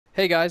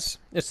Hey guys,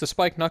 it's the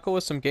Spike Knuckle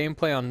with some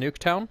gameplay on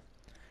Nuketown.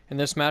 In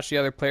this match, the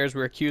other players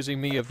were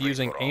accusing me of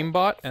using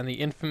aimbot and the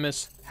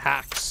infamous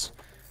hacks.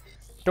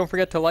 Don't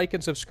forget to like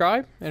and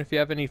subscribe, and if you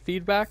have any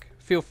feedback,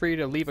 feel free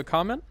to leave a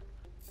comment.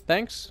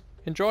 Thanks,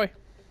 enjoy.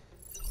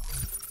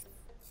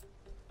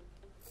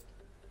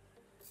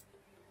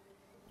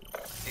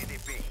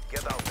 CDP,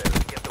 get out there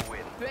and get the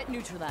win. Threat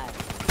neutralized.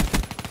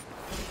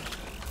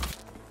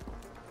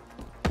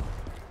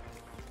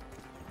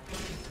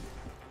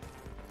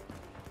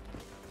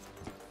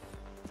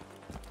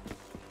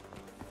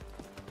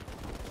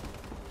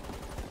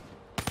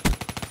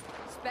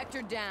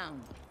 Spectre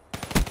down.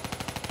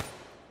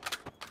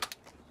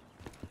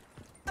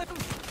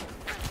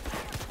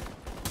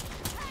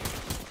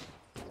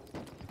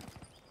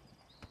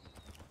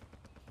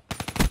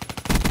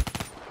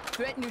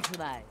 Threat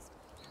neutralized.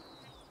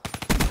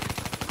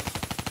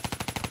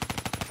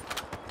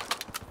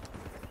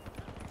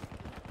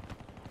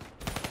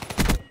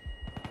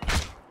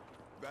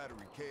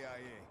 Battery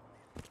KIA.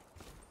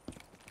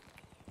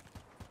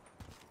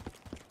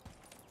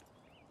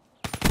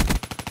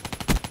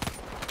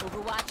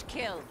 Overwatch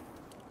killed.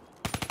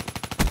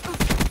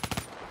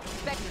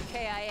 Spectre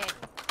KIA.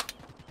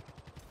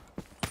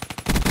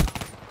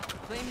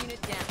 Flame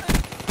unit down.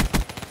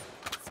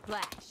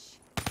 Splash.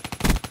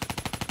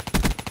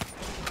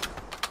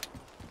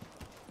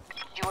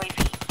 UAV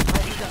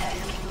ready for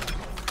tasking.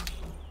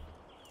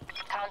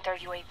 Counter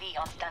UAV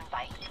on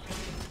standby.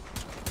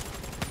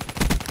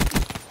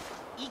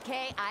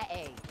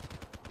 EKIA.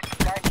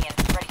 Guardian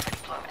ready for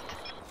deployment.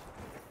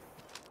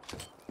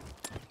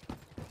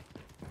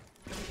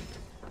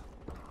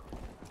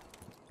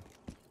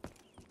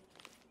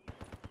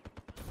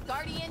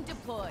 Guardian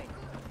deployed.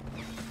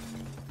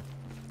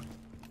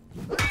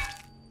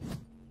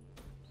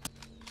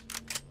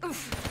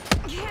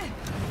 Oof.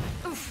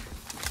 Yeah. Oof.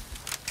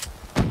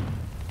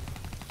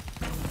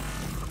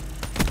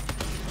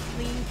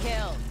 Clean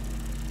kill.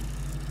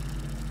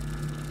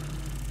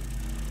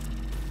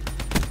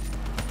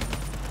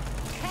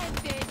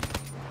 Tempted.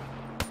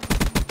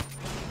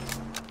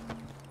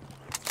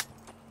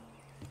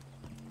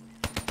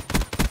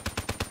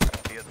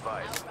 Be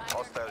advised,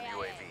 hostile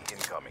UAV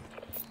incoming.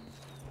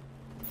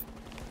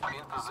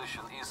 In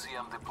position,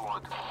 ECM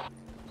deployed.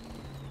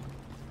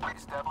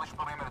 Establish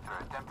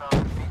perimeter,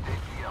 10,000 feet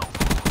ATL.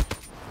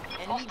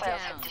 Enemy Hostiles down.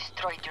 have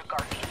destroyed your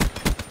Guardian.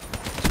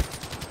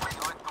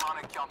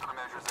 Electronic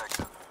countermeasures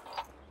active.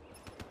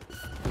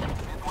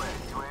 Midway,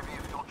 UAV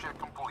fuel check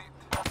complete.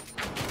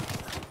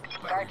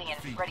 Guardian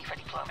ready for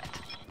deployment.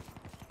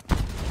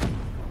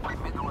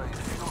 Midway,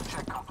 fuel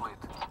check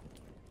complete.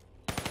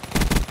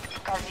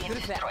 Guardian Good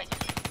effect. destroyed.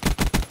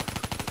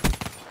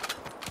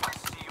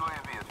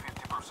 CUAV at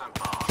 50%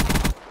 power.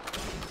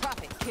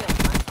 Profit kill.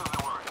 Next to the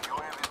word,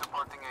 UAV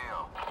departing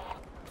AO.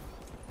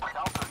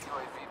 Counter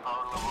UAV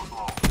power levels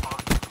low.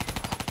 RTB.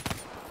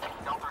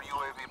 Counter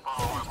UAV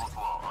power levels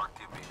low.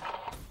 RTB.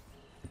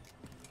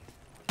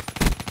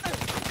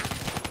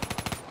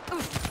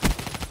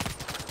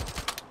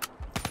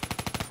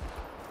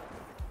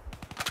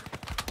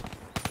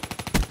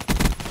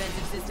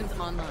 Defensive systems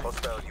online.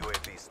 Hostile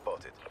UAV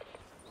spotted.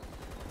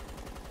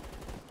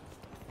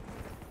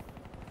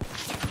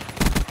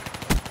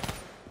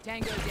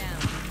 Tango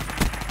down.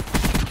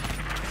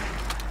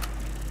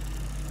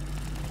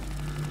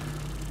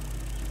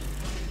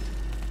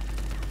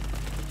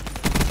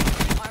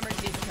 Armor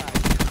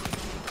discharge.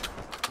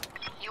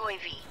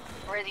 UAV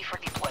ready for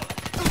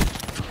deployment.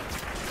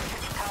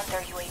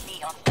 Counter UAV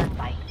on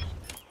standby.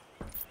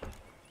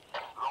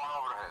 Drone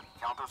overhead.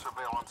 Counter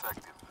surveillance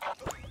active.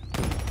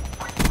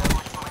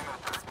 Establish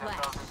perimeter,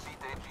 10,000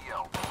 feet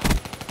ATL.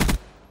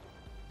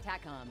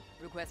 TACOM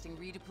requesting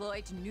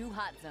redeploy to new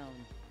hot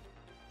zone.